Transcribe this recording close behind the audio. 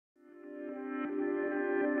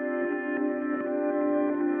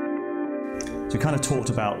So we kind of talked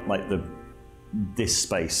about like this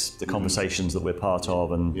space, the conversations that we're part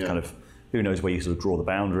of, and kind of who knows where you sort of draw the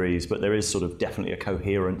boundaries, but there is sort of definitely a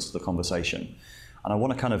coherence to the conversation. And I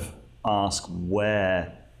want to kind of ask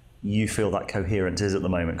where you feel that coherence is at the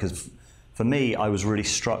moment, because for me, I was really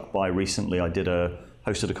struck by recently, I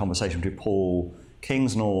hosted a conversation between Paul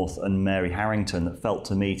Kingsnorth and Mary Harrington that felt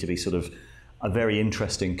to me to be sort of a very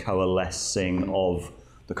interesting coalescing of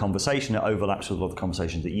the conversation. It overlaps with a lot of the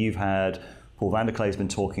conversations that you've had, Paul van der Klay's been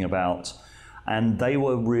talking about, and they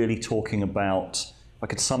were really talking about, if I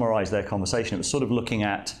could summarize their conversation, it was sort of looking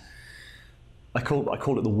at, I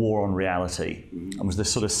call it the war on reality. And was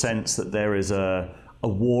this sort of sense that there is a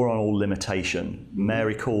war on all limitation.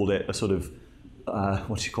 Mary called it a sort of,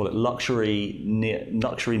 what do you call it, luxury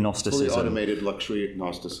Gnosticism. Fully automated luxury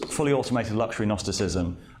Gnosticism. Fully automated luxury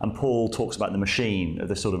Gnosticism. And Paul talks about the machine, of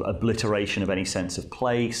this sort of obliteration of any sense of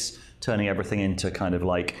place, turning everything into kind of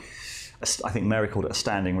like, I think Mary called it a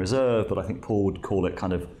standing reserve, but I think Paul would call it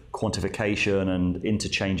kind of quantification and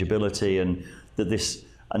interchangeability, and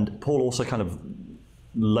and Paul also kind of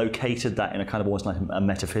located that in a kind of almost like a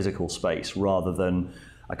metaphysical space rather than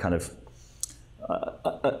a kind of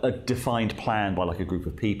a defined plan by like a group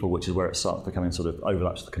of people, which is where it starts becoming sort of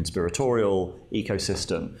overlaps with the conspiratorial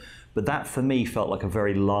ecosystem. But that for me felt like a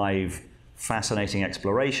very live, fascinating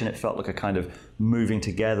exploration. It felt like a kind of moving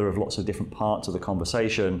together of lots of different parts of the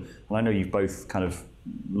conversation. And I know you've both kind of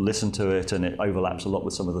listened to it, and it overlaps a lot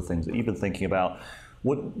with some of the things that you've been thinking about.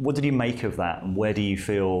 What did you make of that, and where do you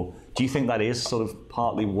think that is sort of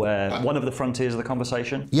partly where one of the frontiers of the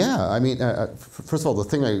conversation? Yeah, I mean, first of all, the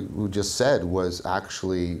thing I just said was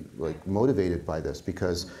actually like motivated by this,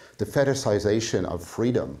 because the fetishization of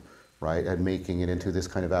freedom, right, and making it into this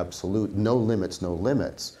kind of absolute, no limits, no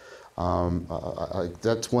limits.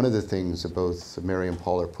 That's one of the things that both Mary and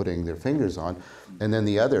Paul are putting their fingers on. And then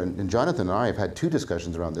the other, and Jonathan and I have had two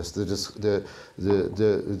discussions around this, the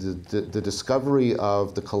discovery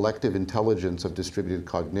of the collective intelligence of distributed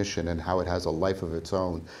cognition and how it has a life of its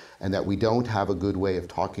own, and that we don't have a good way of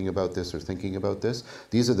talking about this or thinking about this.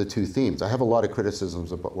 These are the two themes. I have a lot of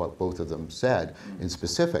criticisms about what both of them said in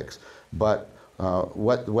specifics, but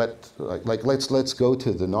let's go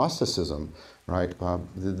to the Gnosticism, right?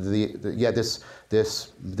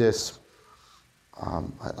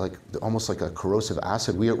 Like almost like a corrosive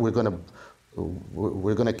acid. We're going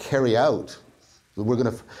to carry out. We're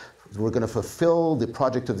going to fulfill the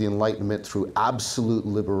project of the Enlightenment through absolute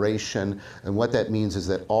liberation, and what that means is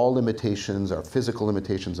that all limitations, our physical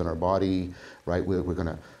limitations in our body, right? We're going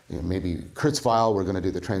to, maybe Kurzweil, we're going to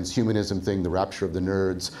do the transhumanism thing, the rapture of the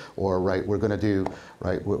nerds, or right, we're going to do,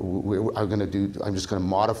 right? I'm just going to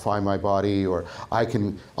modify my body, or I'll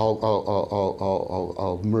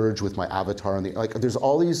merge with my avatar, and there's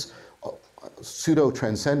all these pseudo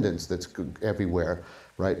transcendence that's everywhere,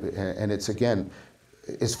 right? And it's again,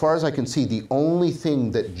 as far as I can see, the only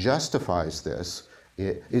thing that justifies this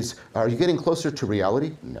is, are you getting closer to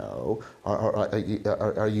reality? No.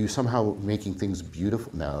 Are you somehow making things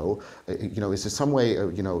beautiful? No. Is there some way,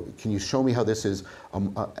 can you show me how this is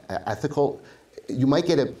ethical? You might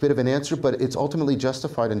get a bit of an answer, but it's ultimately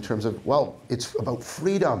justified in terms of, well, it's about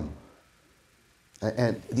freedom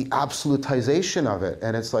and the absolutization of it.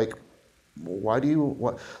 And it's like,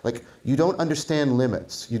 you don't understand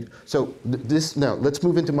limits. Now, let's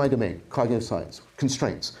move into my domain, cognitive science,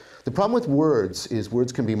 constraints. The problem with words is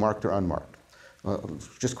words can be marked or unmarked.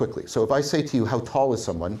 Just quickly. So if I say to you, how tall is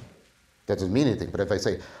someone? That doesn't mean anything. But if I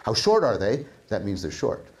say, how short are they? That means they're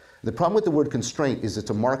short. The problem with the word constraint is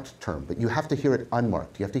it's a marked term, but you have to hear it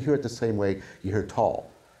unmarked. You have to hear it the same way you hear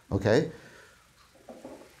tall, okay?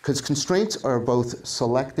 Because constraints are both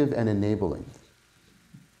selective and enabling.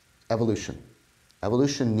 Evolution.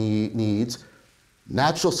 Evolution needs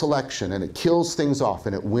natural selection, and it kills things off,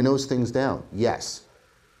 and it winnows things down. Yes.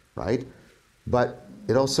 Right? But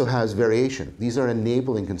it also has variation. These are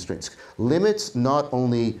enabling constraints. Limits not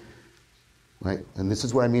only, right, and this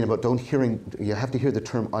is what I mean about you have to hear the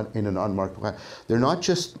term in an unmarked way. They're not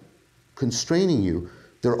just constraining you,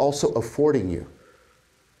 they're also affording you.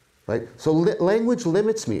 Right? So language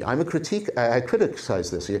limits me. I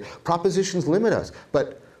criticize this here. Propositions limit us,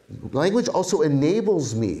 but language also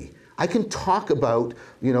enables me. I can talk about,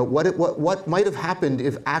 what might have happened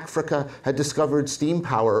if Africa had discovered steam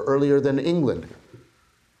power earlier than England.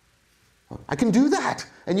 I can do that,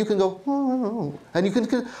 and you can go, oh, and you can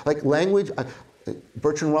like language.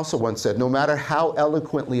 Bertrand Russell once said, no matter how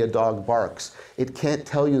eloquently a dog barks, it can't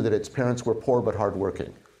tell you that its parents were poor but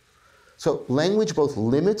hardworking. So language both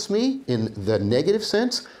limits me in the negative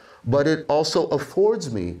sense, but it also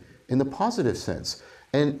affords me in the positive sense.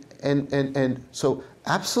 And so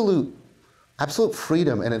absolute absolute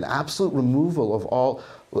freedom and an absolute removal of all,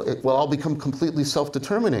 well, I'll become completely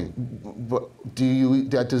self-determining. But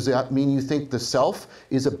does that mean you think the self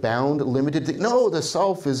is a bound, limited thing? No, the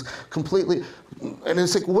self is completely, and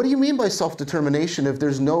it's like, what do you mean by self-determination if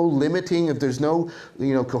there's no limiting, if there's no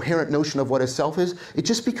coherent notion of what a self is? It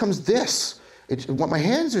just becomes this. It's what my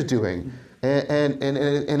hands are doing.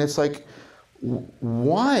 And it's like,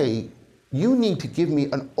 why? You need to give me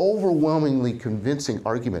an overwhelmingly convincing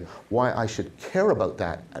argument why I should care about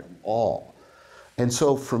that at all. And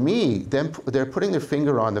so for me, they're putting their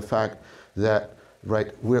finger on the fact that,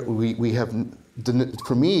 right, we have,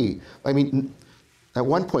 for me, I mean, at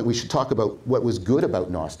one point we should talk about what was good about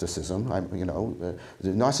Gnosticism.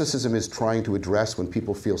 Gnosticism is trying to address when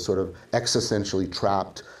people feel sort of existentially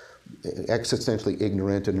trapped, existentially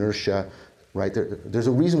ignorant, inertia. Right? There's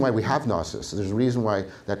a reason why we have Gnosis. There's a reason why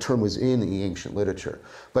that term was in the ancient literature.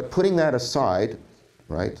 But putting that aside,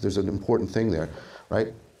 right, there's an important thing there,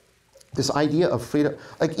 right? This idea of freedom,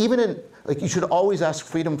 like you should always ask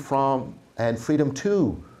freedom from and freedom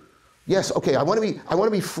to. Yes, okay, I want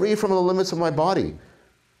to be free from the limits of my body.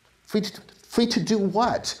 Free to do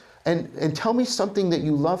what? And tell me something that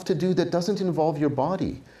you love to do that doesn't involve your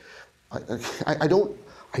body. I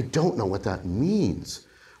don't know what that means.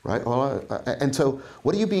 Right? And so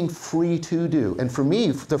what are you being free to do? And for me,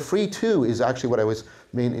 the free to is actually what I was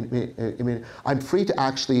mean. I'm free to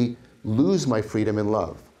actually lose my freedom in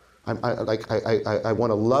love. I want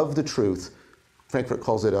to love the truth. Frankfurt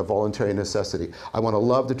calls it a voluntary necessity. I want to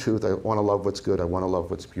love the truth. I want to love what's good. I want to love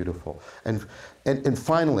what's beautiful. And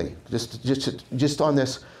finally, just on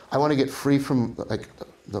this, I want to get free from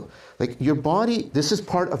like your body. This is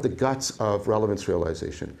part of the guts of relevance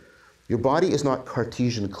realization. Your body is not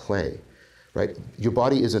Cartesian clay, right? Your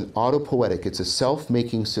body is an autopoietic. It's a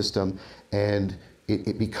self-making system, and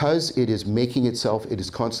because it is making itself, it is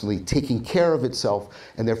constantly taking care of itself,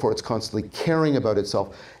 and therefore it's constantly caring about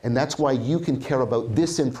itself. And that's why you can care about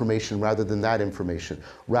this information rather than that information,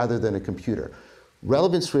 rather than a computer.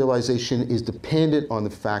 Relevance realization is dependent on the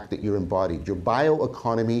fact that you're embodied. Your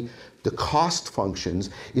bioeconomy, the cost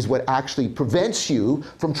functions, is what actually prevents you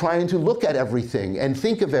from trying to look at everything and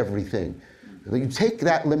think of everything. You take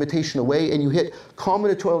that limitation away and you hit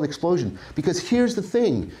combinatorial explosion. Because here's the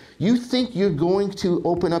thing. You think you're going to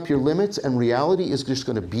open up your limits and reality is just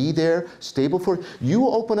going to be there, stable for you. You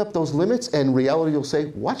open up those limits and reality will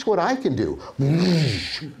say, watch what I can do.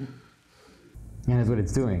 And that's what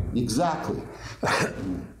it's doing. Exactly.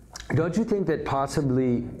 Don't you think that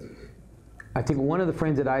possibly, I think one of the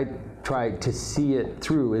frames that I try to see it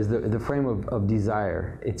through is the frame of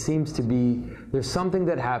desire. It seems to be, there's something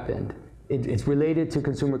that happened. It's related to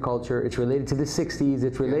consumer culture, it's related to the 60s,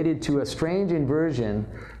 it's related to a strange inversion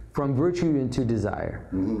from virtue into desire.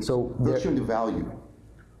 Mm-hmm. So virtue into value.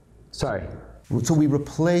 Sorry. So we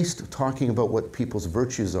replaced talking about what people's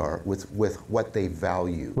virtues are with what they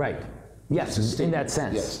value. Right. Yes, in that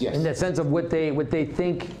sense. Yes, yes. In that sense of what they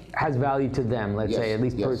think has value to them, let's say, at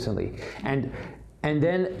least personally. And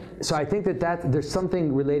then, so I think that there's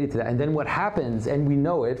something related to that. And then what happens, and we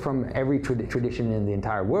know it from every tradition in the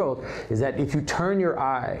entire world, is that if you turn your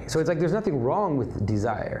eye, so it's like there's nothing wrong with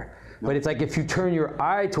desire, but it's like if you turn your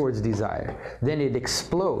eye towards desire, then it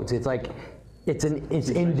explodes. It's like, it's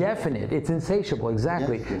indefinite, it's insatiable,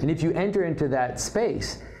 exactly. Yes, yes. And if you enter into that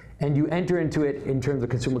space, and you enter into it in terms of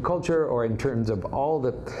consumer culture or in terms of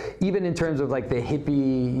even in terms of like the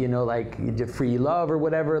hippie, like free love or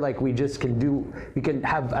whatever, like we can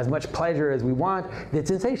have as much pleasure as we want.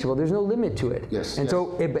 It's insatiable, there's no limit to it. Yes. And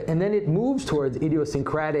so, and then it moves towards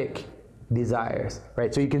idiosyncratic desires,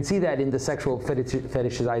 right? So you can see that in the sexual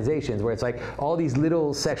fetishizations, where it's like all these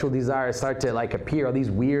little sexual desires start to like appear, all these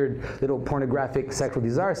weird little pornographic sexual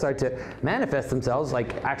desires start to manifest themselves,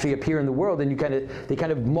 like actually appear in the world, and they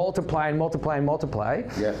kind of multiply and multiply and multiply.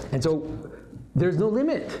 Yeah. And so there's no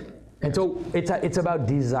limit. And so it's about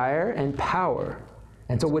desire and power.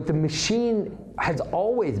 And so what the machine has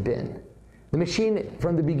always been, the machine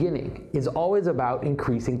from the beginning is always about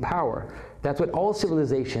increasing power. That's what all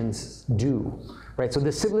civilizations do, right? So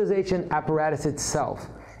the civilization apparatus itself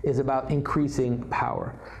is about increasing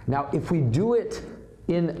power. Now, if we do it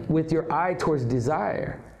with your eye towards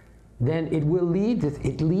desire, then it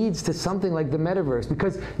leads to something like the metaverse,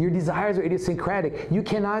 because your desires are idiosyncratic. You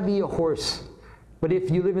cannot be a horse But if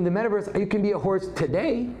you live in the metaverse, you can be a horse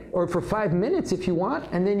today or for 5 minutes if you want,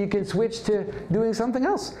 and then you can switch to doing something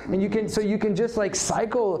else. And you can just like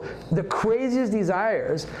cycle the craziest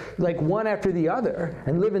desires, like one after the other,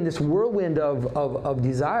 and live in this whirlwind of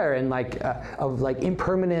desire and of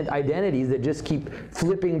impermanent identities that just keep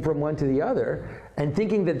flipping from one to the other, and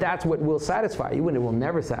thinking that that's what will satisfy you, when it will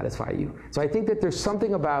never satisfy you. So I think that there's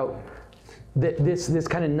something about this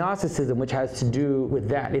kind of Gnosticism which has to do with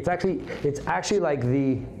that. It's actually like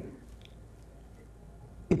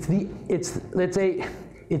let's say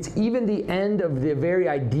it's even the end of the very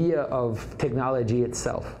idea of technology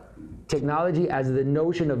itself. Technology as the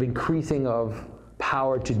notion of increasing of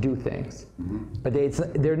power to do things. But it's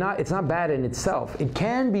not bad in itself. It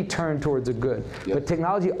can be turned towards a good. Yep. But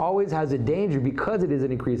technology always has a danger, because it is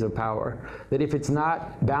an increase of power, that if it's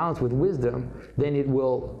not balanced with wisdom, then it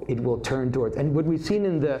will turn towards. And what we've seen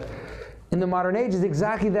in the modern age is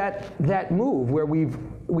exactly that move, where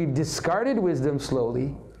we've discarded wisdom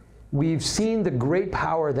slowly. We've seen the great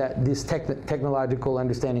power that this technological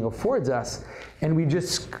understanding affords us, and we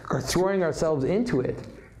just are throwing ourselves into it.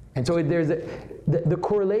 And so there's the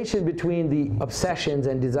correlation between the obsessions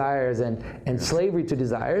and desires and slavery to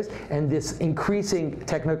desires, and this increasing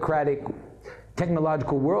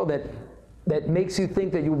technological world that makes you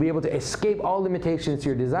think that you'll be able to escape all limitations to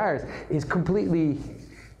your desires, is completely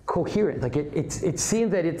coherent. Like it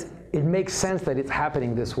seems that it makes sense that it's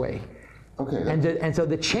happening this way. Okay. And so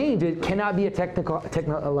the change, it cannot be a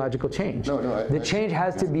technological change. No. The change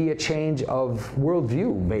has to be a change of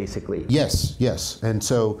worldview, basically. Yes. And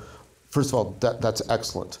so, first of all, that's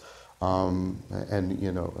excellent.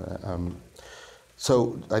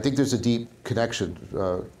 So I think there's a deep connection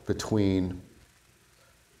between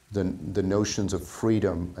the notions of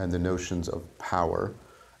freedom and the notions of power,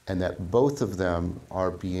 and that both of them are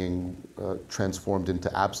being transformed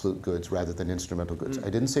into absolute goods rather than instrumental goods. I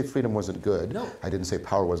didn't say freedom wasn't good. No. I didn't say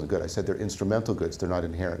power wasn't good. I said they're instrumental goods, they're not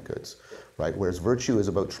inherent goods, right? Whereas virtue is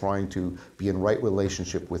about trying to be in right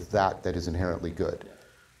relationship with that is inherently good,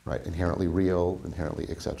 right? Inherently real, inherently,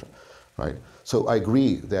 etc., right? So I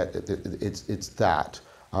agree that it's that.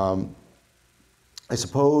 I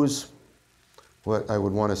suppose what I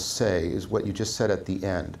would want to say is what you just said at the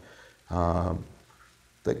end.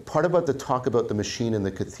 The part about the talk about the machine in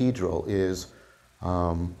the cathedral is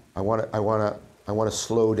I want to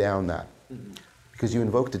slow down that, because you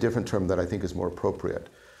invoked a different term that I think is more appropriate,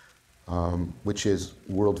 which is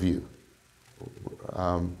worldview.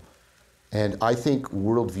 And I think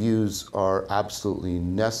worldviews are absolutely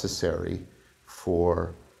necessary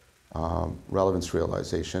for relevance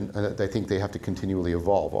realization, and I think they have to continually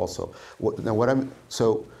evolve also.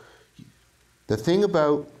 So the thing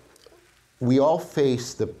about, we all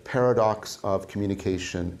face the paradox of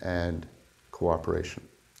communication and cooperation.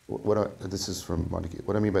 This is from Montague.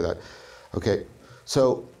 What do I mean by that? Okay,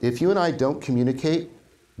 so if you and I don't communicate,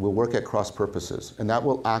 we'll work at cross purposes, and that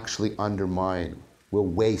will actually will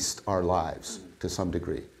waste our lives to some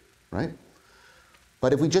degree, right?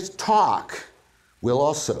 But if we just talk, we'll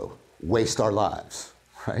also waste our lives,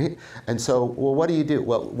 right? And so, well, what do you do?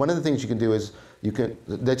 Well, one of the things you can do is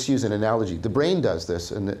let's use an analogy. The brain does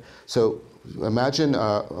this, so imagine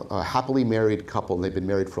a happily married couple, and they've been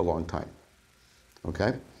married for a long time,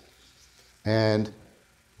 okay? And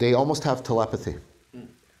they almost have telepathy,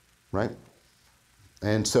 right?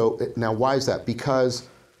 And so, now why is that? Because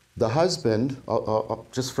the husband,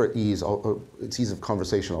 just for ease, it's ease of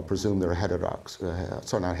conversation, I'll presume they're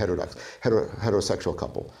heterosexual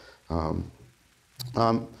couple.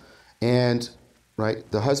 And, right,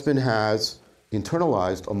 the husband has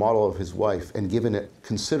internalized a model of his wife and given it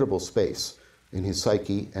considerable space in his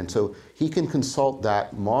psyche, and so he can consult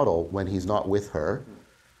that model when he's not with her,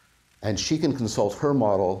 and she can consult her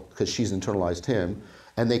model because she's internalized him,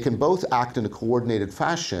 and they can both act in a coordinated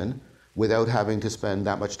fashion without having to spend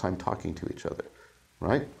that much time talking to each other,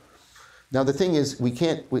 right? Now the thing is,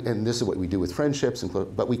 and this is what we do with friendships,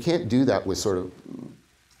 but we can't do that with so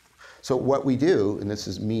what we do, and this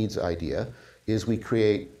is Mead's idea, is we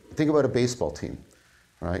think about a baseball team,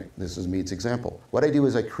 right? This is Mead's example. What I do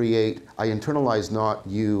is I internalize not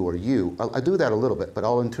you or you. I do that a little bit, but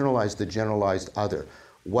I'll internalize the generalized other,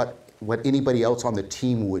 what anybody else on the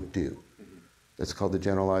team would do. That's called the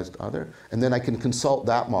generalized other. And then I can consult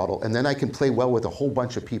that model, and then I can play well with a whole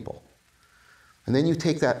bunch of people. And then you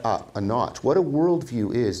take that up a notch. What a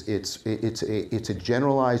worldview is, it's a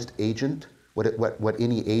generalized agent, what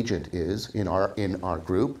any agent is in our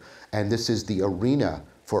group, and this is the arena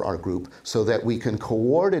for our group, so that we can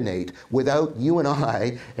coordinate without you and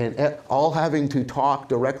I and all having to talk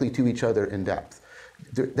directly to each other in depth.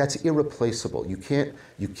 That's irreplaceable. You can't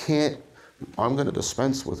I'm going to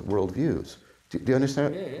dispense with worldviews. Do you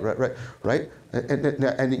understand? Yeah. Right.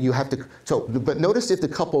 And you have to. So, but notice if the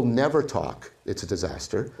couple never talk, it's a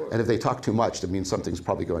disaster. And if they talk too much, that means something's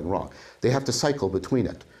probably going wrong. They have to cycle between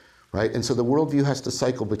it, right? And so the worldview has to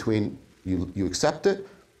cycle between you accept it,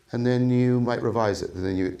 and then you might revise it, and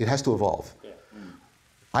then it has to evolve. Yeah.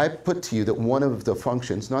 I put to you that one of the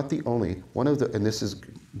functions, not the only, one of the, and this is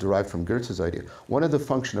derived from Goethe's idea, one of the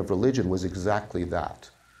function of religion was exactly that,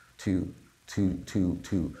 to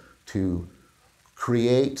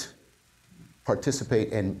create,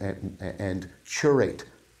 participate, and curate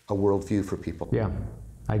a worldview for people. Yeah,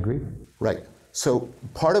 I agree. Right. So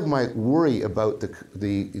part of my worry about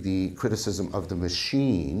the criticism of the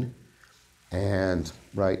machine and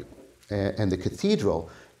the cathedral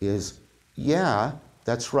is, yeah,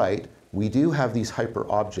 that's right. We do have these hyper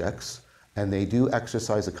objects, and they do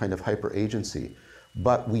exercise a kind of hyper agency,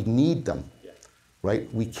 but we need them.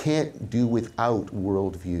 Right? We can't do without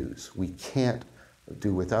worldviews. We can't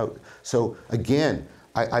do without. So again,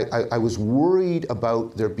 I was worried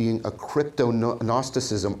about there being a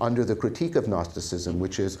crypto-Gnosticism under the critique of Gnosticism,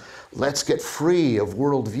 which is, let's get free of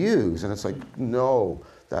worldviews. And it's like, no,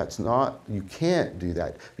 that's not, you can't do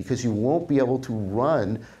that, because you won't be able to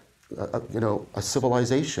run a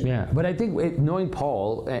civilization. Yeah, but I think knowing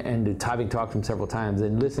Paul and having talked to him several times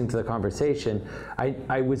and listening to the conversation, I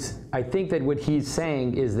think that what he's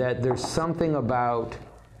saying is that there's something about.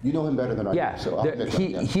 You know him better than I do. So I'll admit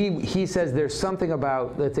that. He says there's something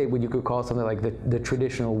about, let's say, what you could call something like the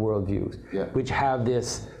traditional worldviews, which have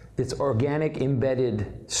this organic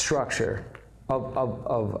embedded structure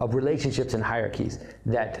of relationships and hierarchies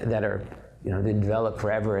that are. They develop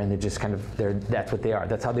forever, and they're just kind of that's what they are.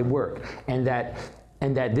 That's how they work, and that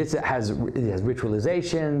this has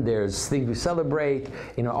ritualization. There's things we celebrate.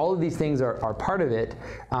 All of these things are part of it,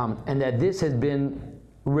 and that this has been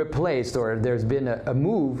replaced, or there's been a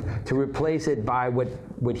move to replace it by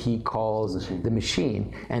what he calls the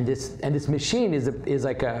machine. And this machine is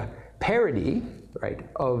like a parody, right,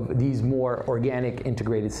 of these more organic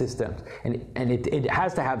integrated systems, and it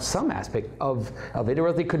has to have some aspect of it, or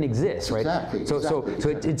else they couldn't exist, right? Exactly.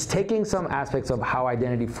 It's taking some aspects of how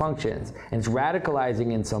identity functions, and it's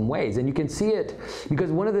radicalizing in some ways, and you can see it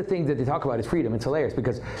because one of the things that they talk about is freedom. It's hilarious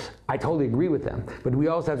because I totally agree with them, but we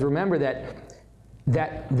also have to remember that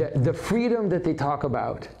the freedom that they talk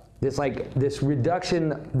about, this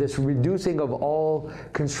reducing of all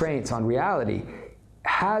constraints on reality,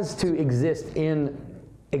 has to exist in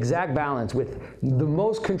exact balance with the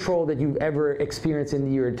most control that you've ever experienced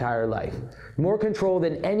in your entire life. More control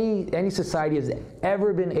than any society has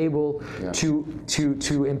ever been able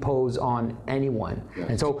to impose on anyone. Yeah.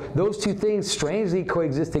 And so those two things strangely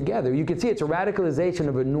coexist together. You can see it's a radicalization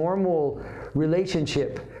of a normal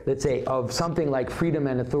relationship, let's say, of something like freedom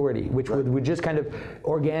and authority, which would just kind of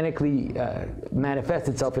organically manifest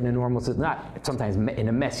itself in a normal system, not sometimes in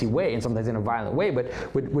a messy way and sometimes in a violent way, but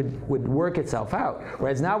would work itself out.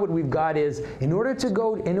 Whereas now what we've got is, in order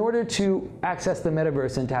to access the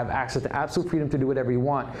metaverse and to have access to absolute freedom to do whatever you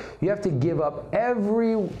want, you have to give up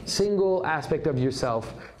every single aspect of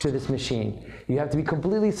yourself to this machine. You have to be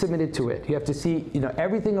completely submitted to it. You have to see,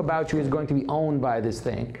 everything about you is going to be owned by this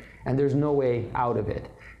thing, and there's no way out of it.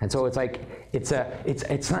 And so it's like it's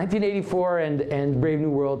 1984 and Brave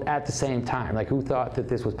New World at the same time. Like, who thought that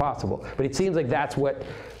this was possible? But it seems like that's what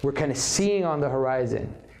we're kind of seeing on the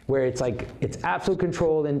horizon, where it's like it's absolute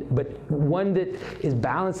control, but one that is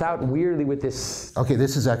balanced out weirdly with this. Okay,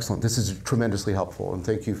 this is excellent. This is tremendously helpful, and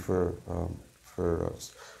thank you for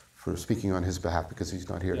speaking on his behalf, because he's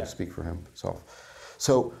not here to speak for himself.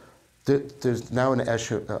 So there's now an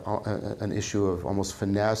issue of almost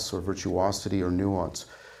finesse or virtuosity or nuance,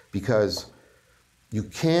 because you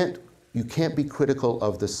can't be critical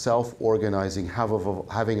of the self-organizing,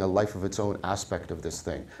 having a life of its own aspect of this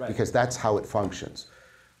thing, because that's how it functions,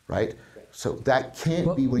 right? So that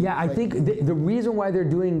can't be what I think the reason why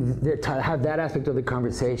to have that aspect of the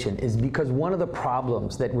conversation is because one of the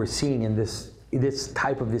problems that we're seeing in this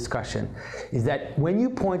type of discussion is that when you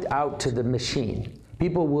point out to the machine,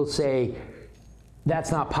 people will say,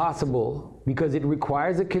 that's not possible because it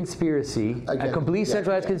requires a conspiracy, a complete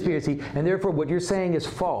centralized conspiracy, and therefore what you're saying is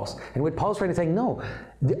false. And what Paul's trying to say, no,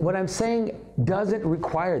 what I'm saying doesn't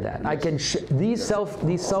require that. I can these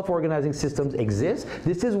self-organizing systems exist.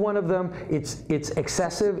 This is one of them. It's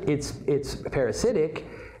excessive. It's parasitic.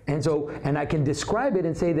 And I can describe it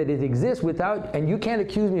and say that it exists without, and you can't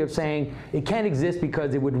accuse me of saying it can't exist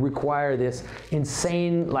because it would require this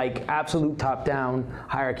insane, like absolute top-down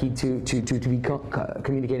hierarchy to be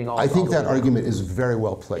communicating all. I think all that argument is very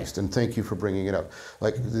well placed, and thank you for bringing it up.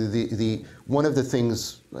 Like the one of the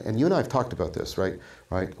things, and you and I have talked about this, right?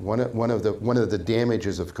 One of the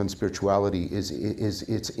damages of conspirituality is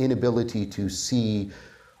its inability to see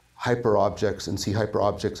hyperobjects and see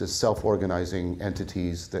hyperobjects as self-organizing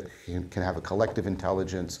entities that can have a collective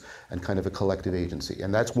intelligence and kind of a collective agency.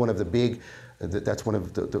 And that's one of the big, that's one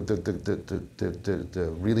of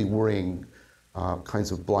the really worrying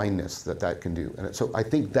kinds of blindness that can do. And so I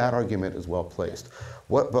think that argument is well placed.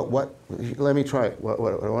 Let me try,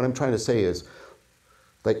 what I'm trying to say is,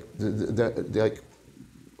 like,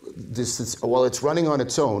 this is, well, it's running on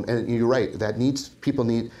its own, and you're right, people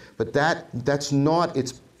need, but that's not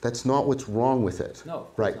what's wrong with it. No.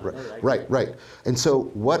 Right. And so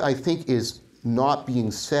what I think is not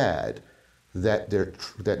being said,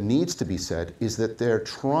 that needs to be said, is that they're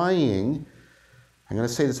trying, I'm going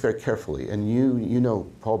to say this very carefully, and you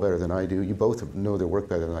know Paul better than I do, you both know their work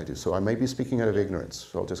better than I do, so I may be speaking out of ignorance,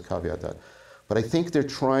 so I'll just caveat that. But I think they're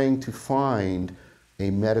trying to find a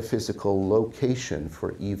metaphysical location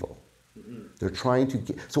for evil. They're trying to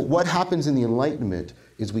get, so what happens in the Enlightenment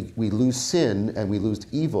is we lose sin and we lose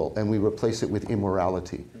evil and we replace it with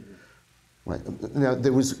immorality. Right? Now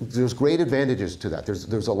there's great advantages to that.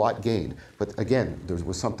 There's a lot gained, but again there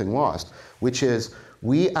was something lost, which is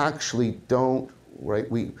we actually don't, right?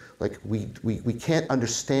 We can't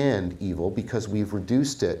understand evil because we've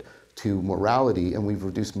reduced it to morality, and we've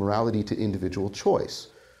reduced morality to individual choice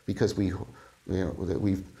because we've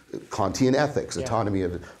Kantian ethics, autonomy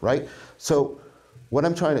of it, right? So what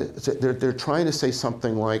I'm trying to say, they're trying to say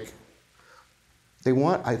something like,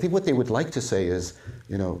 I think what they would like to say is,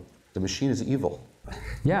 the machine is evil.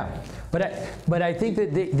 Yeah, but I think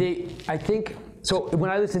that I think, so when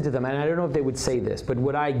I listen to them, and I don't know if they would say this, but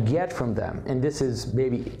what I get from them, and this is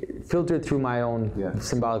maybe filtered through my own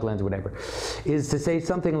symbolic lens or whatever, is to say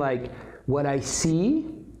something like, what I see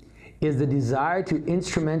is the desire to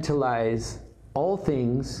instrumentalize all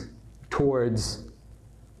things towards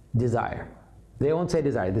desire. They won't say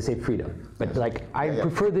desire, they say freedom. But I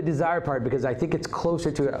prefer the desire part because I think it's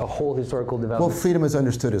closer to a whole historical development. Well, freedom is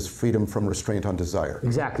understood as freedom from restraint on desire.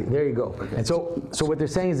 Exactly, there you go. Okay. And so what they're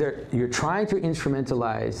saying is you're trying to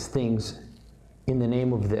instrumentalize things in the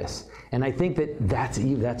name of this. And I think that's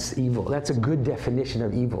evil. That's a good definition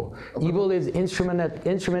of evil. Okay. Evil is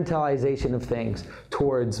instrumentalization of things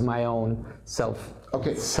towards my own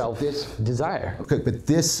self-desire. Okay, but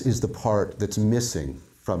this is the part that's missing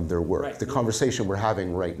from their work, right. The conversation we're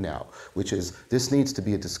having right now, which is this needs to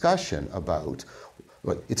be a discussion about,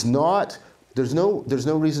 it's not, there's no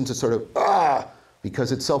reason to sort of,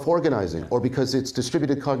 because it's self-organizing, or because it's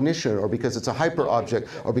distributed cognition, or because it's a hyper-object,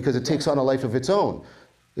 or because it takes on a life of its own.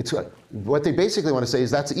 It's what they basically want to say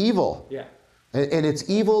is that's evil. Yeah. And it's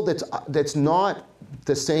evil that's not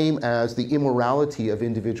the same as the immorality of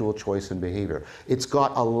individual choice and behavior. It's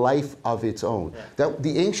got a life of its own. Yeah.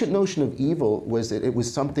 The ancient notion of evil was that it was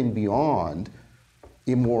something beyond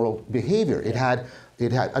immoral behavior. It had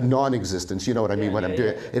a non-existence. You know what I mean when I'm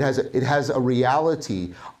doing it. It has a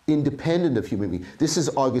reality independent of human being. This is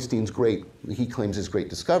Augustine's he claims his great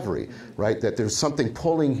discovery, right? That there's something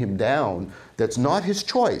pulling him down that's not his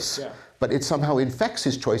choice. Yeah. But it somehow infects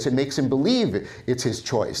his choice and makes him believe it's his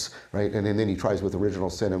choice, right? And then he tries with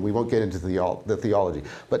original sin, and we won't get into the theology.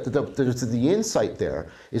 But the insight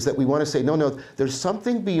there is that we want to say, no, there's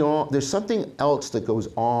something beyond. There's something else that goes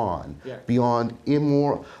on beyond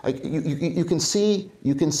immoral. Like you can see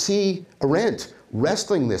Arendt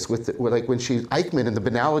wrestling this with like when she's Eichmann and the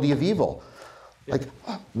banality of evil, like.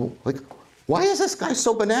 Why is this guy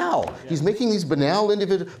so banal? Yeah. He's making these banal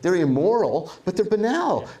individuals, they're immoral, but they're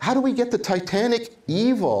banal. Yeah. How do we get the titanic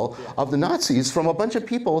evil of the Nazis from a bunch of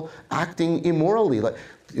people acting immorally? Like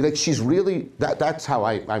she's really, that's how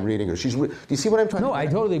I'm reading her. Do you see what I'm trying to do? No, I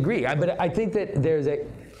totally agree. But I think that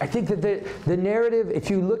the narrative, if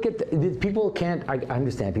you look at people can't, I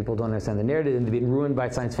understand, people don't understand the narrative and they've been ruined by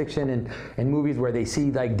science fiction and movies where they see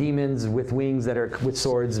like demons with wings that are with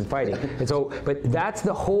swords and fighting. And so, but that's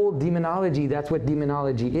the whole demonology, that's what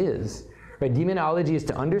demonology is. Right? Demonology is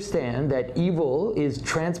to understand that evil is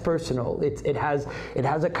transpersonal. It has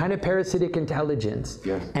a kind of parasitic intelligence,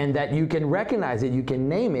 and that you can recognize it, you can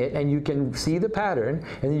name it, and you can see the pattern,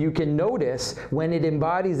 and you can notice when it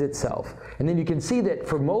embodies itself. And then you can see that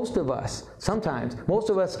for most of us, sometimes, most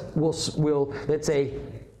of us will let's say,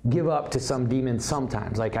 give up to some demon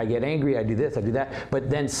sometimes. Like I get angry, I do this, I do that. But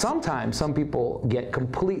then sometimes some people get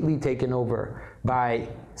completely taken over by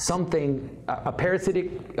something, a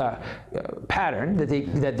parasitic pattern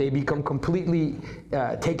that they become completely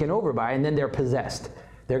taken over by, and then they're possessed.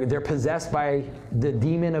 They're possessed by the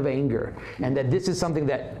demon of anger, and that this is something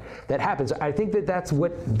that happens. I think that that's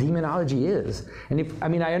what demonology is. And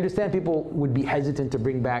I understand people would be hesitant to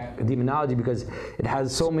bring back demonology because it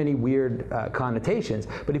has so many weird connotations.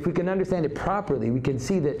 But if we can understand it properly, we can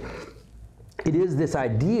see that it is this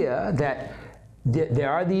idea that there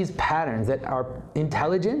are these patterns that are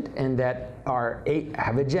intelligent and that have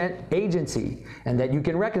agency, and that you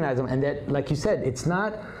can recognize them, and that, like you said,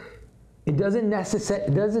 it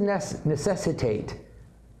doesn't necessitate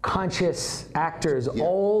conscious actors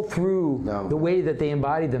all through the way that they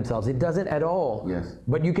embody themselves. It doesn't at all. Yes.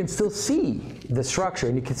 But you can still see the structure,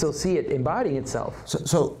 and you can still see it embodying itself.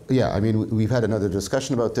 So yeah, I mean, we've had another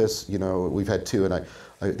discussion about this. We've had two, and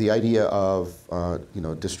the idea of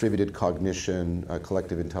distributed cognition,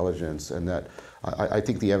 collective intelligence, and that I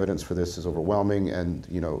think the evidence for this is overwhelming. And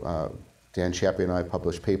Dan Chiappe and I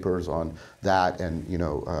published papers on that, and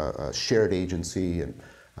shared agency, and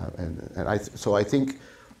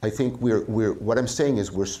I think we're what I'm saying is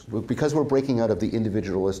because we're breaking out of the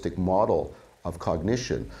individualistic model of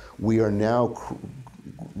cognition, we are now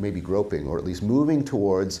maybe groping, or at least moving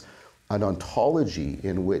towards an ontology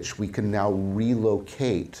in which we can now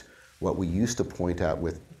relocate what we used to point at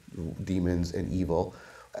with demons and evil,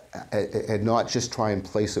 and not just try and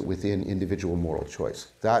place it within individual moral choice.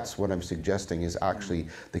 That's what I'm suggesting is actually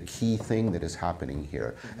the key thing that is happening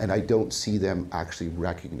here. And I don't see them actually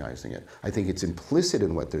recognizing it. I think it's implicit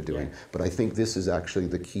in what they're doing, but I think this is actually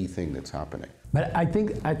the key thing that's happening. But I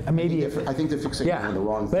think I think they're fixating on the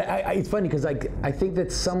wrong thing. But it's funny because I think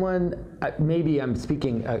that someone, maybe I'm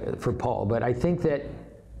speaking for Paul, but I think that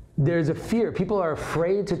there's a fear. People are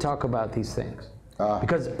afraid to talk about these things.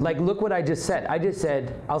 Because, look what I just said. I just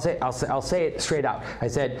said, I'll say it straight out. I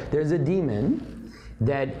said, there's a demon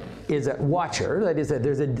that is a watcher,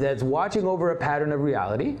 that's watching over a pattern of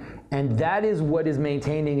reality, and that is what is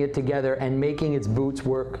maintaining it together and making its boots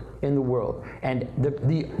work in the world. And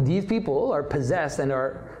these people are possessed and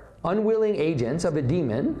are unwilling agents of a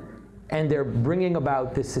demon, and they're bringing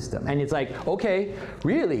about this system. And it's like, okay,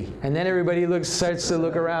 really? And then everybody starts to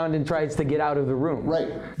look around and tries to get out of the room.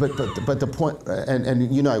 Right. But the point, and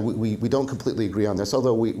we don't completely agree on this,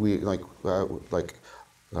 although we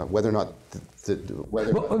whether or not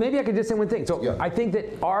Well, maybe I could just say one thing. So I think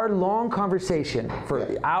that our long conversation, for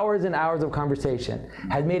hours and hours of conversation,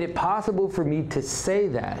 has made it possible for me to say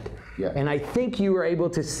that. Yeah. And I think you were able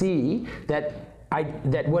to see that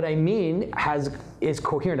what I mean is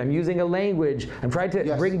coherent. I'm using a language. I'm trying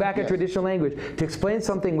to bring back a traditional language to explain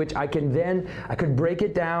something which I could break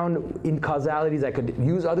it down in causalities. I could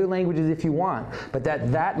use other languages if you want, but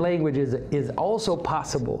that language is also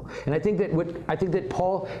possible. And I think that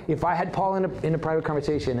Paul, if I had Paul in a private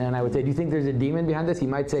conversation and I would say, do you think there's a demon behind this? He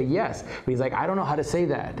might say yes, but he's like, I don't know how to say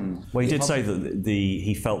that. Well, he did say that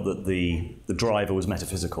he felt that the driver was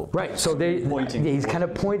metaphysical. Right. So he's kind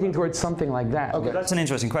of pointing towards something like that. Okay, that's an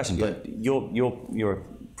interesting question. But you're a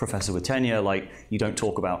professor with tenure. You don't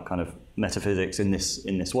talk about kind of metaphysics in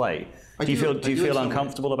this way. Do you feel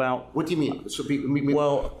uncomfortable about? What do you mean? So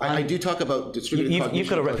I do talk about distributed cognition. You've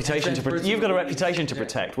got a reputation to protect. You've got a reputation to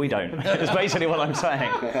protect. We don't. It's basically what I'm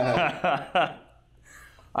saying.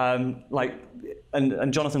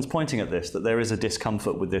 And Jonathan's pointing at this, that there is a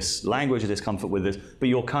discomfort with this language, a discomfort with this, but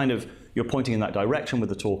you're pointing in that direction with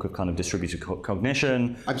the talk of kind of distributed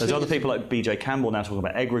cognition. There's other people like B.J. Campbell now talking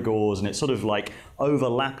about egregores, and it's sort of like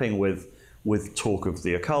overlapping with talk of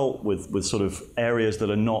the occult, with sort of areas that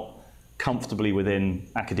are not comfortably within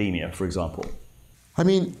academia, for example. I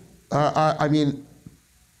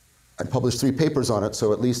published 3 papers on it,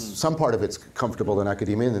 so at least some part of it's comfortable in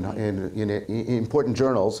academia and in important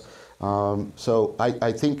journals. So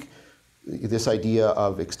I think this idea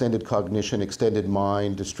of extended cognition, extended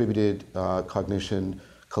mind, distributed cognition,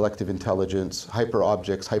 collective intelligence, hyper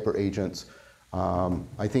objects, hyper agents,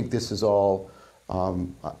 I think this is all,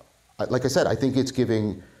 like I said, I think it's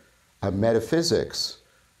giving a metaphysics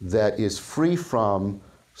that is free from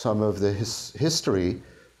some of the history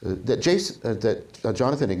that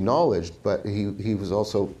Jonathan acknowledged, but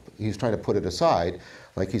he's trying to put it aside.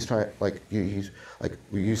 Like you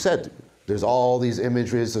said, there's all these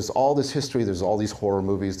images, there's all this history, there's all these horror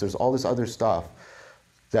movies, there's all this other stuff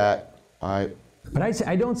that But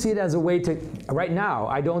I don't see it as a way to, right now,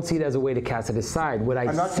 I don't see it as a way to cast it aside. What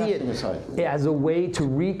I see it as a way to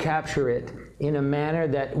recapture it in a manner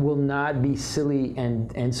that will not be silly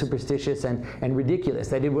and superstitious and ridiculous.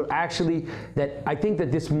 That it will actually, that I think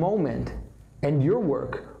that this moment and your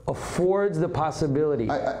work affords the possibility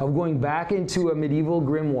of going back into a medieval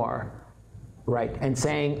grimoire, right, and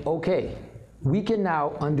saying, okay, we can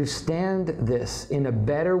now understand this in a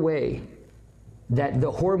better way that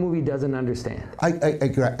the horror movie doesn't understand.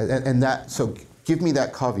 And that, so give me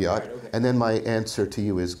that caveat, and then my answer to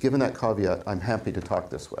you is, given that caveat, I'm happy to talk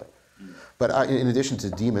this way. But in addition to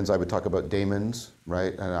demons, I would talk about daemons,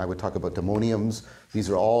 right? And I would talk about demoniums. These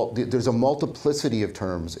are all, there's a multiplicity of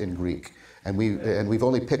terms in Greek, and we've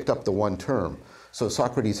only picked up the one term. So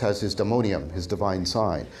Socrates has his daemonium, his divine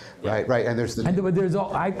sign, right? Right, and there's the... But there's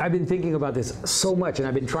all, I've been thinking about this so much, and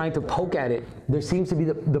I've been trying to poke at it. There seems to be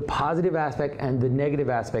the positive aspect and the negative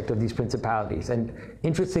aspect of these principalities. And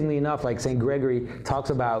interestingly enough, like St. Gregory talks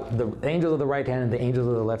about the angels of the right hand and the angels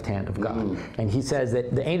of the left hand of God. And he says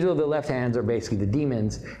that the angels of the left hands are basically the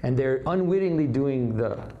demons, and they're unwittingly doing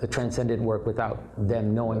the transcendent work without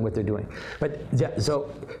them knowing what they're doing. But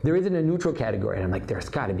so there isn't a neutral category, and I'm like, there's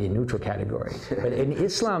got to be a neutral category. But in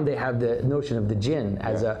Islam, they have the notion of the jinn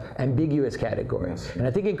as an ambiguous category. And I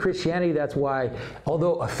think in Christianity, that's why,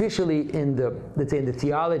 although officially in the, let's say in the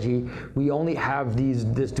theology, we only have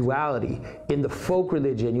this duality. In the folk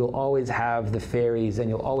religion, you'll always have the fairies, and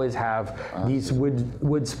you'll always have these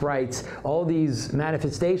wood sprites, all these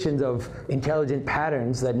manifestations of intelligent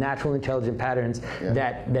patterns, that natural intelligent patterns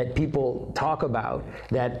that people talk about,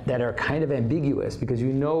 that are kind of ambiguous, because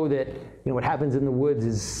you know that what happens in the woods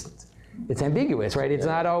is, it's ambiguous, right? It's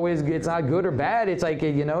not always, it's not good or bad. It's like,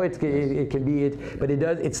 it can be, but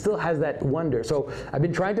it still has that wonder. So I've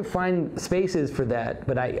been trying to find spaces for that,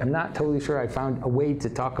 but I'm not totally sure I found a way to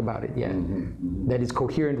talk about it yet that is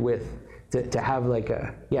coherent with, to have like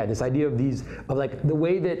this idea of like the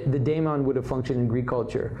way that the daemon would have functioned in Greek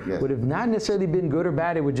culture would have not necessarily been good or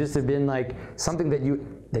bad. It would just have been like something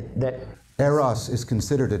that Eros is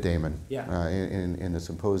considered a daemon in the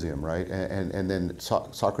Symposium, right? And then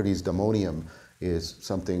Socrates' daemonium is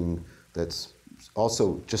something that's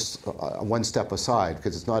also just one step aside,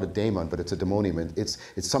 because it's not a daemon, but it's a daemonium.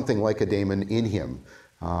 It's something like a daemon in him.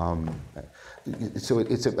 So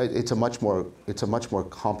it's a much more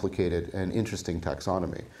complicated and interesting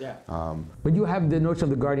taxonomy. But you have the notion of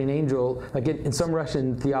the guardian angel, like in some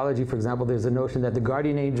Russian theology, for example, there's a notion that the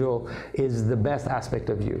guardian angel is the best aspect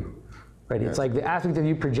of you. Right? It's like the aspect of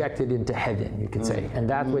you projected into heaven, you could say, and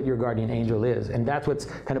that's what your guardian angel is. And that's what's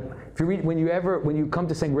kind of, if you read, when you come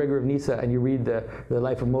to St. Gregory of Nyssa and you read the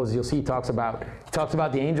life of Moses, you'll see he talks about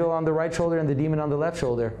the angel on the right shoulder and the demon on the left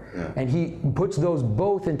shoulder, and he puts those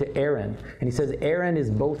both into Aaron, and he says Aaron is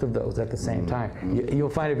both of those at the same time. You'll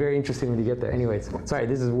find it very interesting when you get there. Anyways, sorry,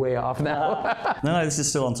 this is way off now. No, this is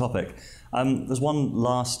still on topic. There's one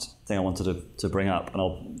last thing I wanted to bring up, and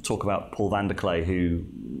I'll talk about Paul van der Klee,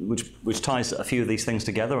 which ties a few of these things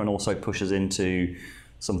together and also pushes into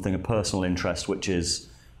something of personal interest, which is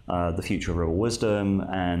the future of rebel wisdom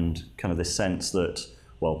and kind of this sense that,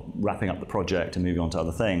 well, wrapping up the project and moving on to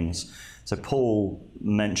other things. So Paul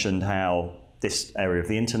mentioned how this area of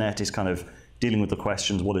the internet is kind of dealing with the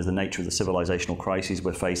questions, what is the nature of the civilizational crises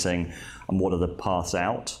we're facing, and what are the paths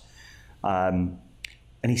out?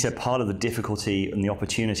 And he said part of the difficulty and the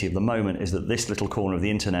opportunity of the moment is that this little corner of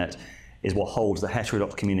the internet is what holds the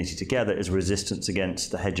heterodox community together as resistance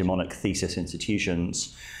against the hegemonic thesis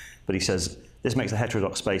institutions. But he says this makes the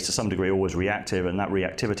heterodox space to some degree always reactive, and that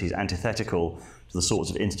reactivity is antithetical to the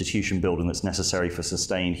sorts of institution building that's necessary for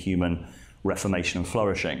sustained human reformation and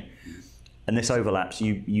flourishing. And this overlaps,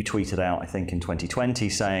 you tweeted out, I think in 2020,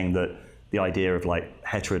 saying that the idea of like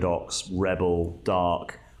heterodox, rebel,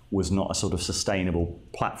 dark, was not a sort of sustainable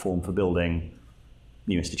platform for building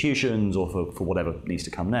new institutions or for whatever needs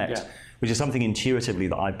to come next, which is something intuitively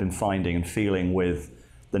that I've been finding and feeling with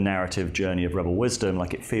the narrative journey of rebel wisdom.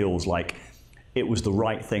 Like it feels like it was the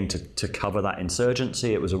right thing to cover that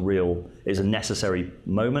insurgency. It was a necessary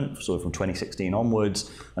moment, sort of from 2016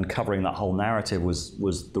 onwards, and covering that whole narrative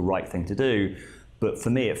was the right thing to do. But for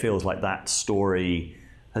me, it feels like that story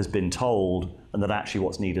has been told, and that actually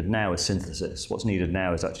what's needed now is synthesis. What's needed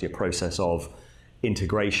now is actually a process of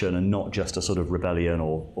integration and not just a sort of rebellion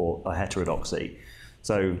or a heterodoxy.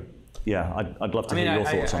 So yeah, I'd love to hear your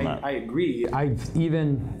thoughts on that. I agree.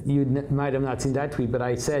 You might have not seen that tweet, but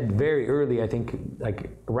I said very early, I think, like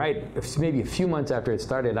maybe a few months after it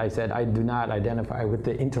started, I said, I do not identify with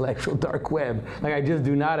the intellectual dark web. Like I just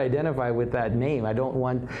do not identify with that name. I don't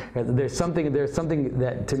want, there's something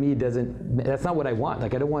that to me that's not what I want.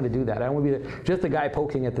 Like I don't want to do that. I don't want to be just the guy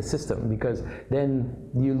poking at the system, because then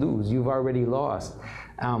you lose, you've already lost.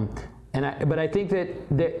 But I think that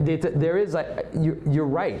there is, you're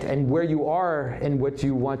right, and where you are and what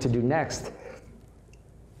you want to do next,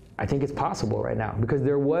 I think it's possible right now, because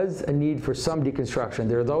there was a need for some deconstruction.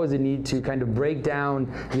 There's always a need to kind of break down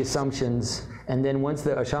the assumptions, and then once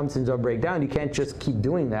the assumptions are break down, you can't just keep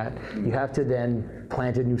doing that. You have to then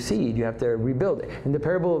plant a new seed. You have to rebuild it. In the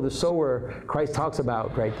parable of the sower, Christ talks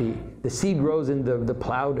about, right, the seed grows in the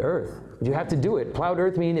plowed earth. But you have to do it. Plowed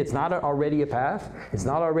earth means it's not already a path. It's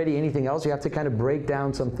not already anything else. You have to kind of break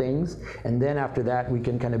down some things, and then after that, we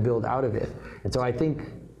can kind of build out of it. And so I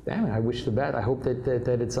think, damn, I wish the best. I hope that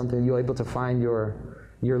it's something you're able to find your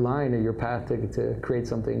line or your path to create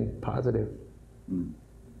something positive.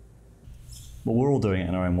 Well, we're all doing it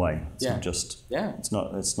in our own way. It's Yeah. not just. Yeah. It's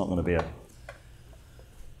not going to be a.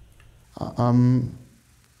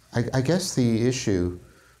 I guess the issue,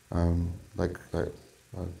 on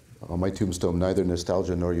my tombstone, neither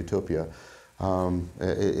nostalgia nor utopia,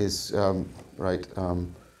 is right.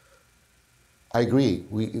 I agree.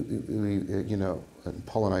 We you know,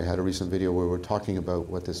 Paul and I had a recent video where we're talking about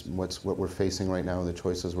what we're facing right now, the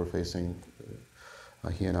choices we're facing,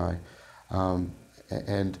 he and I,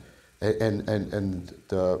 and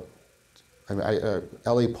the, I mean,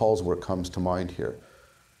 L.A. Paul's work comes to mind here.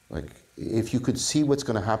 Like, if you could see what's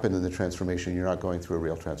going to happen in the transformation, you're not going through a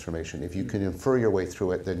real transformation. If you can infer your way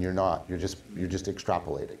through it, then you're not. You're just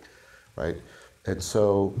extrapolating, right? And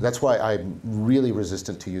so that's why I'm really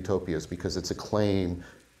resistant to utopias, because it's a claim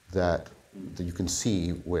that you can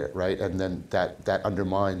see where, right? And then that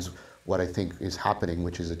undermines what I think is happening,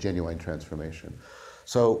 which is a genuine transformation.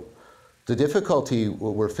 So the difficulty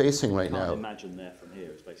we're facing right now. Imagine there from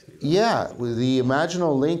here is basically. Yeah, the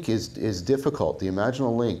imaginal link is difficult. The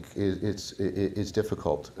imaginal link is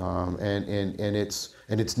difficult, and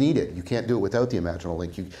it's needed. You can't do it without the imaginal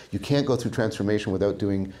link. You can't go through transformation without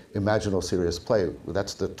doing imaginal serious play.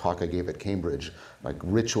 That's the talk I gave at Cambridge. Like,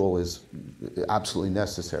 ritual is absolutely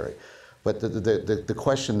necessary, but the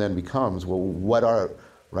question then becomes, well, what are,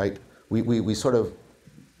 right? We sort of,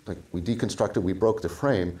 like, we deconstructed, we broke the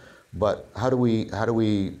frame, but how do we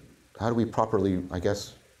properly, I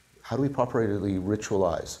guess, how do we properly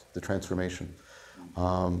ritualize the transformation?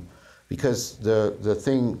 Because the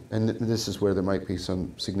thing, and this is where there might be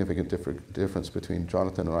some significant difference between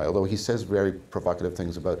Jonathan and I, although he says very provocative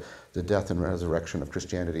things about the death and resurrection of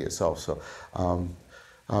Christianity itself. So,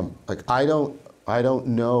 like, I don't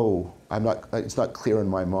know. It's not clear in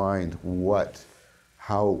my mind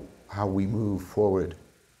how we move forward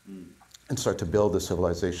and start to build the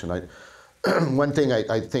civilization. One thing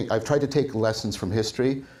I think, I've tried to take lessons from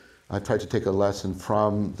history. I've tried to take a lesson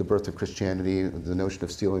from the birth of Christianity, the notion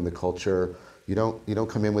of stealing the culture. You don't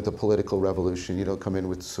come in with a political revolution. You don't come in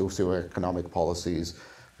with socioeconomic policies.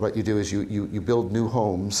 What you do is you build new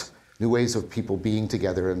homes, new ways of people being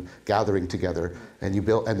together and gathering together, and you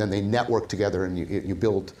build, and then they network together, and you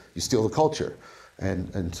steal the culture.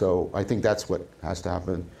 And so I think that's what has to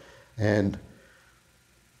happen.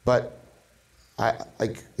 But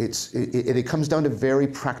it comes down to very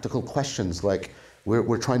practical questions, like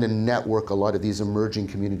we're trying to network a lot of these emerging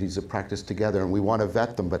communities of practice together, and we want to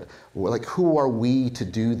vet them, but like, who are we to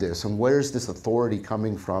do this, and where's this authority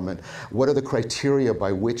coming from, and what are the criteria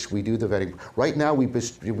by which we do the vetting? Right now we've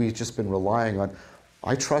just been relying on,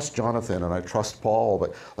 I trust Jonathan and I trust Paul,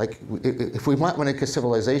 but like, if we want to make a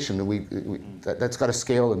civilization, that's got to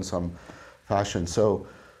scale in some fashion. So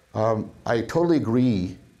I totally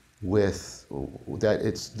agree with that.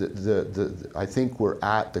 It's I think we're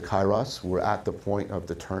at the kairos, we're at the point of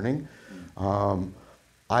the turning.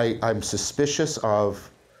 I'm suspicious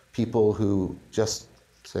of people who just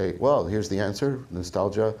say, well, here's the answer,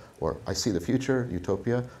 nostalgia, or I see the future,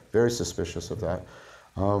 utopia. Very suspicious of that.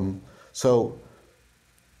 So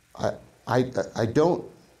I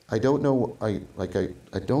don't know. I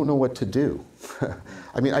don't know what to do.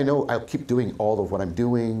 I mean, I know I'll keep doing all of what I'm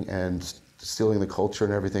doing and stealing the culture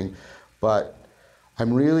and everything, but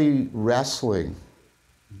I'm really wrestling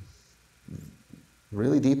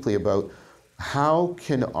really deeply about how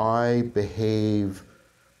can I behave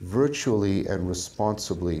virtually and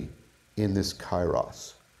responsibly in this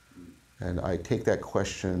kairos. And I take that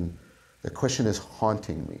question is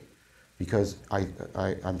haunting me, because I'm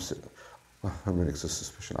really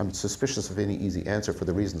suspicious. I'm suspicious of any easy answer for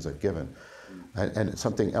the reasons I've given, and it's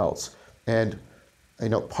something else. And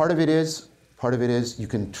part of it is you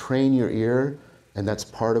can train your ear, and that's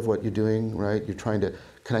part of what you're doing, right? You're trying to,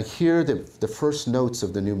 can I hear the first notes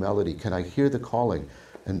of the new melody? Can I hear the calling?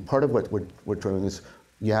 And part of what we're doing is,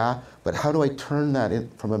 yeah, but how do I turn that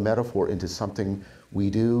from a metaphor into something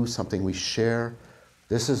we do, something we share?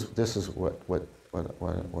 This is what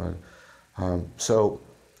I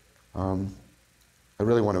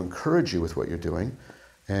really want to encourage you with what you're doing,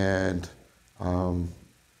 and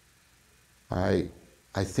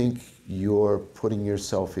I think you're putting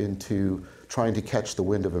yourself into trying to catch the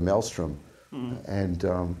wind of a maelstrom.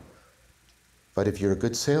 And but if you're a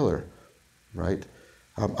good sailor, right?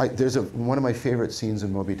 There's one of my favorite scenes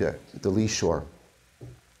in Moby Dick, the lee shore.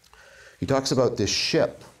 He talks about this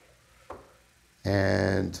ship,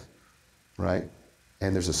 and right,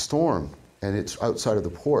 and there's a storm, and it's outside of the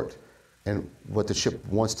port, and what the ship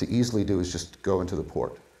wants to easily do is just go into the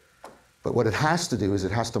port. But what it has to do is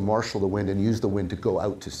it has to marshal the wind and use the wind to go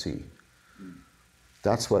out to sea.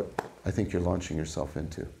 That's what I think you're launching yourself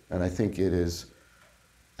into. And I think it is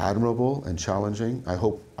admirable and challenging. I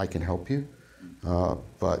hope I can help you. I've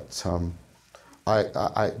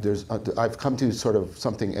come to sort of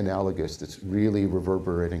something analogous that's really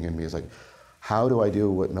reverberating in me. It's like, how do I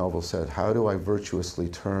do what Melville said? How do I virtuously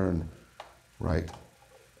turn, right,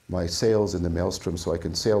 my sails in the maelstrom so I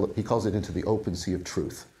can sail, he calls it into the open sea of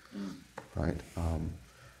truth. Right,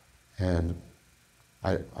 and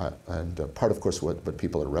part, of course, what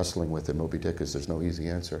people are wrestling with in Moby Dick is there's no easy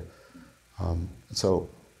answer. So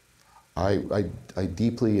I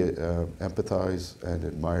deeply empathize and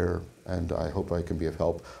admire, and I hope I can be of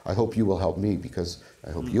help. I hope you will help me, because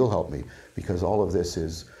I hope you'll help me, because all of this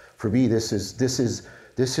is, for me, this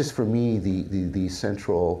is for me the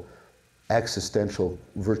central existential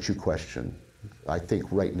virtue question. I think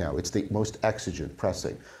right now it's the most exigent,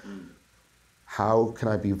 pressing. How can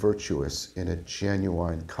I be virtuous in a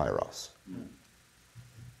genuine kairos?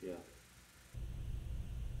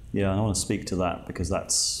 Yeah, I want to speak to that because I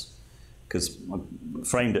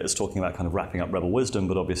framed it as talking about kind of wrapping up rebel wisdom,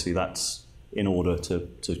 but obviously that's in order to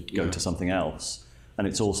go to something else. And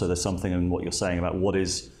it's also, there's something in what you're saying about what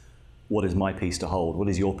is my piece to hold, what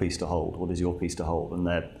is your piece to hold, what is your piece to hold, and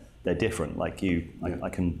they're different. Like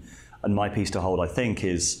and my piece to hold, I think,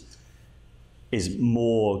 is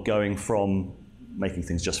more going from making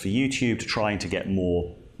things just for YouTube to trying to get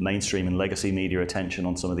more mainstream and legacy media attention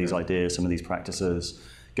on some of these ideas, some of these practices,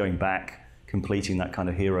 going back, completing that kind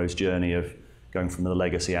of hero's journey of going from the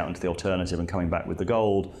legacy out into the alternative and coming back with the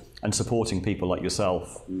gold, and supporting people like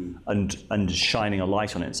yourself and shining a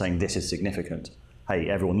light on it and saying, this is significant. Hey,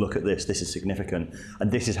 everyone, look at this. This is significant.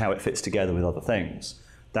 And this is how it fits together with other things.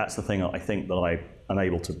 That's the thing I think that I am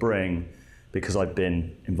able to bring, because I've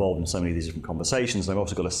been involved in so many of these different conversations. And I've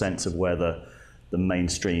also got a sense of where the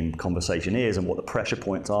mainstream conversation is and what the pressure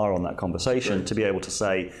points are on that conversation, to be able to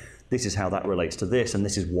say, this is how that relates to this, and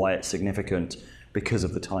this is why it's significant because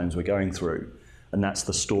of the times we're going through. And that's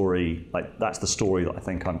the story, that's the story that I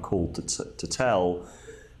think I'm called to tell.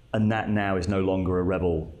 And that now is no longer a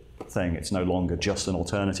rebel thing. It's no longer just an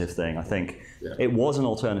alternative thing. I think it was an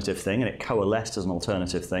alternative thing, and it coalesced as an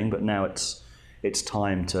alternative thing, but now it's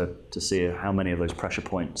time to see how many of those pressure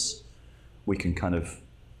points we can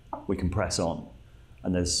press on.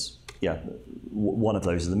 And there's, one of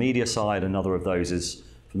those is the media side. Another of those is,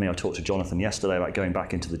 for me, I talked to Jonathan yesterday about going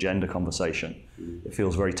back into the gender conversation. It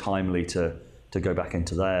feels very timely to go back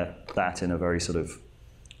into that in a very sort of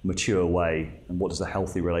mature way. And what does a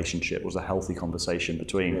healthy relationship, what does a healthy conversation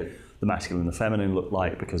between the masculine and the feminine look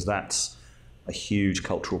like? Because that's a huge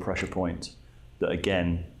cultural pressure point that,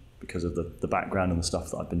 again, because of the background and the stuff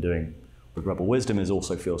that I've been doing with Rebel Wisdom,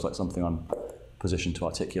 also feels like something I'm positioned to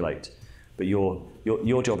articulate. But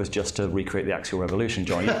your job is just to recreate the axial revolution,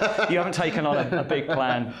 John. You haven't taken on a big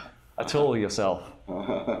plan at all yourself.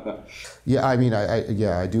 Yeah, I mean,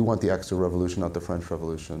 I do want the axial revolution, not the French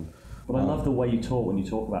Revolution. But I love the way you talk when you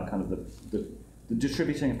talk about kind of the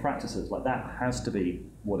distributing of practices. Like, that has to be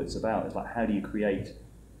what it's about. It's like, how do you create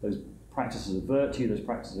those practices of virtue, those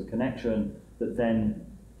practices of connection that then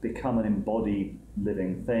become an embodied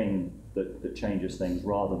living thing that changes things,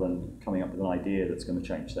 rather than coming up with an idea that's going to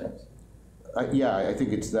change things. I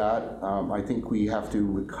think it's that. I think we have to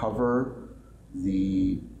recover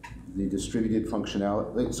the distributed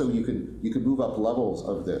functionality. So you could move up levels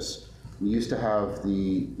of this. We used to have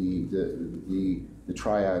the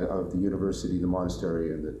triad of the university, the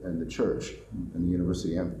monastery, and the church, and the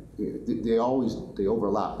university. They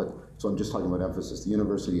overlap, but so I'm just talking about emphasis. The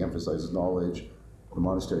university emphasizes knowledge, the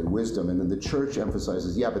monastery wisdom, and then the church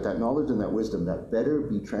emphasizes, but that knowledge and that wisdom, that better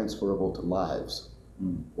be transferable to lives,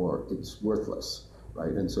 or it's worthless,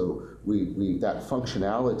 right? And so we that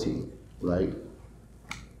functionality, right?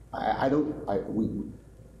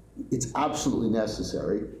 It's absolutely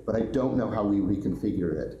necessary, but I don't know how we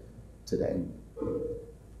reconfigure it today.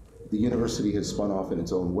 The university has spun off in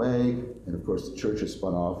its own way, and of course the church has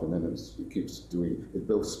spun off, and then it keeps doing, it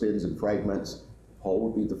both spins and fragments. Paul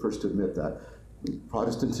would be the first to admit that.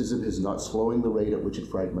 Protestantism is not slowing the rate at which it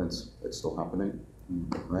fragments. It's still happening,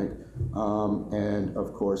 right? And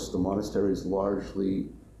of course the monastery is largely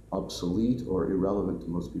obsolete or irrelevant to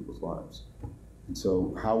most people's lives. And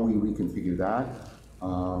so how we reconfigure that,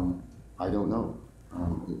 I don't know.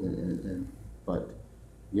 But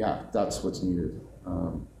yeah, that's what's needed.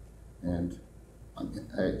 And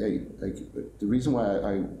the reason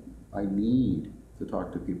why I need to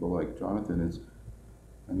talk to people like Jonathan is,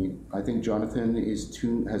 I mean, I think Jonathan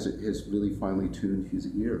has really finely tuned his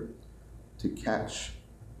ear to catch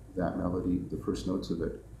that melody, the first notes of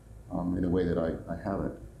it, in a way that I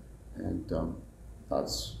haven't. And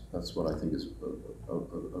that's what I think is a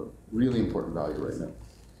really important value right now.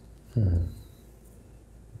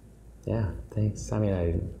 Yeah, thanks. I mean,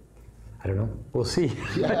 I don't know. We'll see.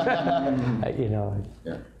 You know.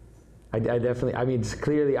 Yeah. I definitely. I mean, it's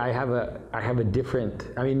clearly, I have a different.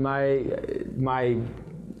 I mean, my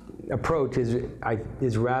approach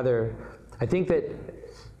is rather. I think that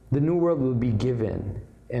the new world will be given,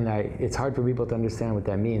 and it's hard for people to understand what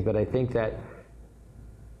that means. But I think that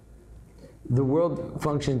the world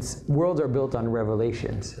functions. Worlds are built on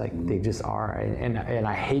revelations, like they just are, and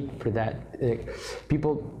I hate for that.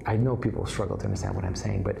 I know people struggle to understand what I'm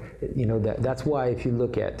saying, but you know that's why if you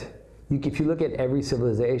look at every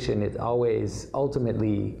civilization, it always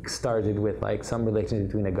ultimately started with like some relation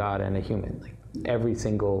between a god and a human. Like every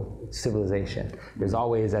single civilization, there's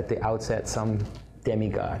always at the outset some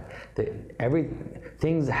demigod.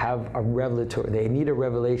 Things have a revelatory. They need a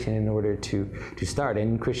revelation in order to start.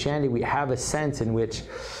 And in Christianity, we have a sense in which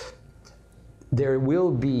there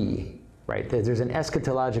will be, right? There's an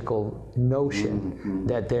eschatological notion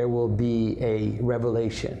that there will be a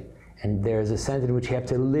revelation, and there's a sense in which you have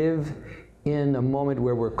to live in a moment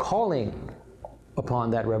where we're calling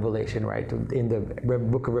upon that revelation, right? In the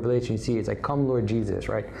book of Revelation, you see it's like, "Come, Lord Jesus,"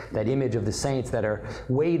 right? That image of the saints that are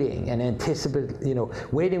waiting and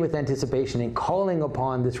waiting with anticipation and calling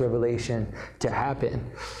upon this revelation to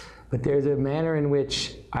happen. But there's a manner in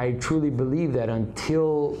which I truly believe that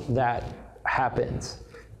until that happens,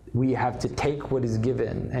 we have to take what is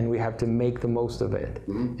given and we have to make the most of it.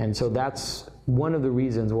 And so that's one of the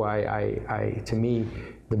reasons why to me,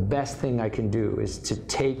 the best thing I can do is to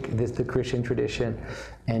take the Christian tradition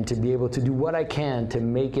and to be able to do what I can to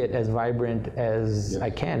make it as vibrant as I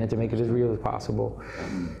can and to make it as real as possible.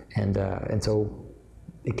 And so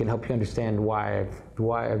it can help you understand why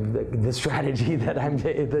the strategy that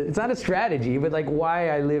it's not a strategy, but like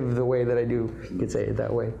why I live the way that I do, you could say it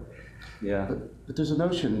that way. Yeah. But there's a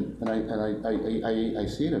notion, and I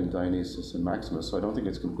see it in Dionysius and Maximus, so I don't think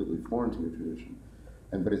it's completely foreign to your tradition.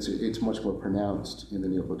 But it's much more pronounced in the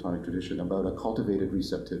Neoplatonic tradition about a cultivated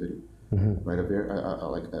receptivity, right?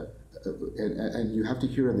 And you have to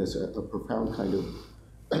hear in this a profound kind of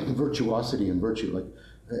virtuosity and virtue, like,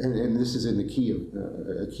 and this is in the key of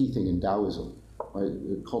a key thing in Taoism, right?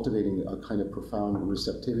 Cultivating a kind of profound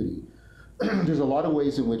receptivity. There's a lot of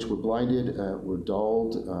ways in which we're blinded, we're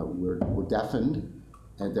dulled, we're deafened,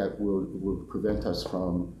 and that will prevent us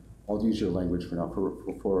from. I'll use your language for now,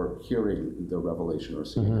 for hearing the revelation or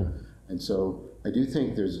seeing it. And so I do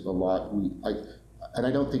think there's a lot and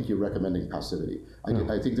I don't think you're recommending passivity.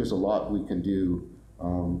 I think there's a lot we can do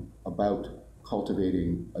about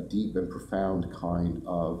cultivating a deep and profound kind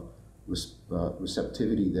of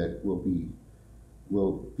receptivity that will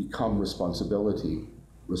become ability to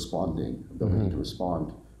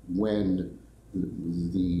respond when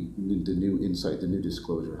the new insight, the new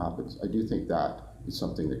disclosure happens. I do think that is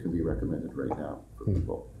something that can be recommended right now for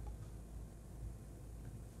people.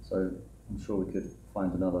 So I'm sure we could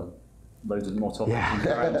find loads of more topics and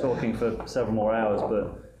go around talking for several more hours,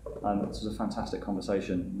 but this was a fantastic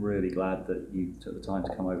conversation. Really glad that you took the time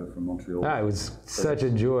to come over from Montreal. It was such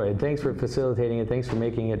a joy. Thanks for facilitating it. Thanks for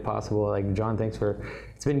making it possible. Like John, it's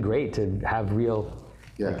been great to have real.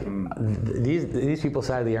 Yeah. These people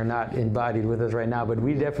sadly are not embodied with us right now, but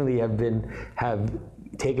we definitely have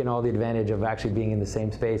taken all the advantage of actually being in the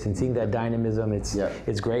same space and seeing that dynamism. It's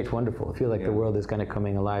great, it's wonderful. I feel like the world is kind of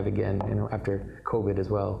coming alive again, after COVID as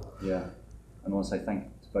well. Yeah, and I want to say thank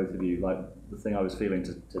you to both of you. Like the thing I was feeling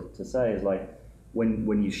to say is like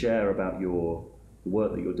when you share about the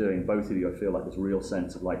work that you're doing, both of you, I feel like there's a real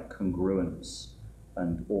sense of like congruence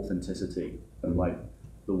and authenticity and like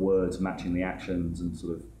the words matching the actions and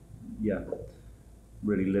sort of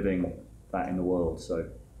really living that in the world. So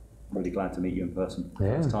really glad to meet you in person for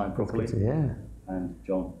the first time properly. And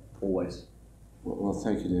John, always. Well,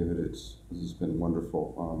 thank you, David. This has been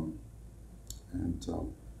wonderful.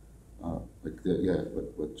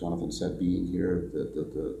 What Jonathan said, being here,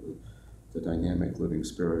 the dynamic living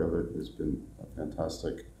spirit of it has been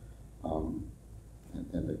fantastic. And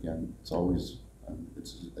again, it's always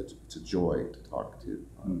it's a joy to talk to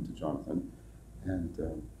Jonathan,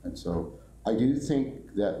 and so I do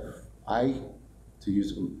think that to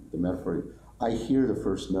use the metaphor, I hear the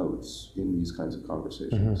first notes in these kinds of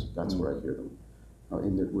conversations. That's where I hear them.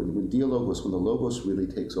 When dialogos, when the logos really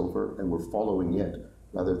takes over and we're following it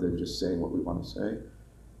rather than just saying what we want to say,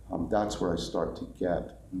 that's where I start to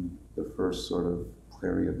get the first sort of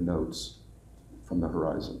clarion notes from the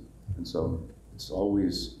horizon. And so it's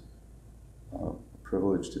always a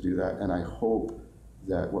privilege to do that, and I hope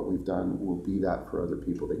that what we've done will be that for other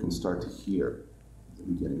people. They can start to hear the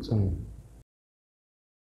beginnings of it.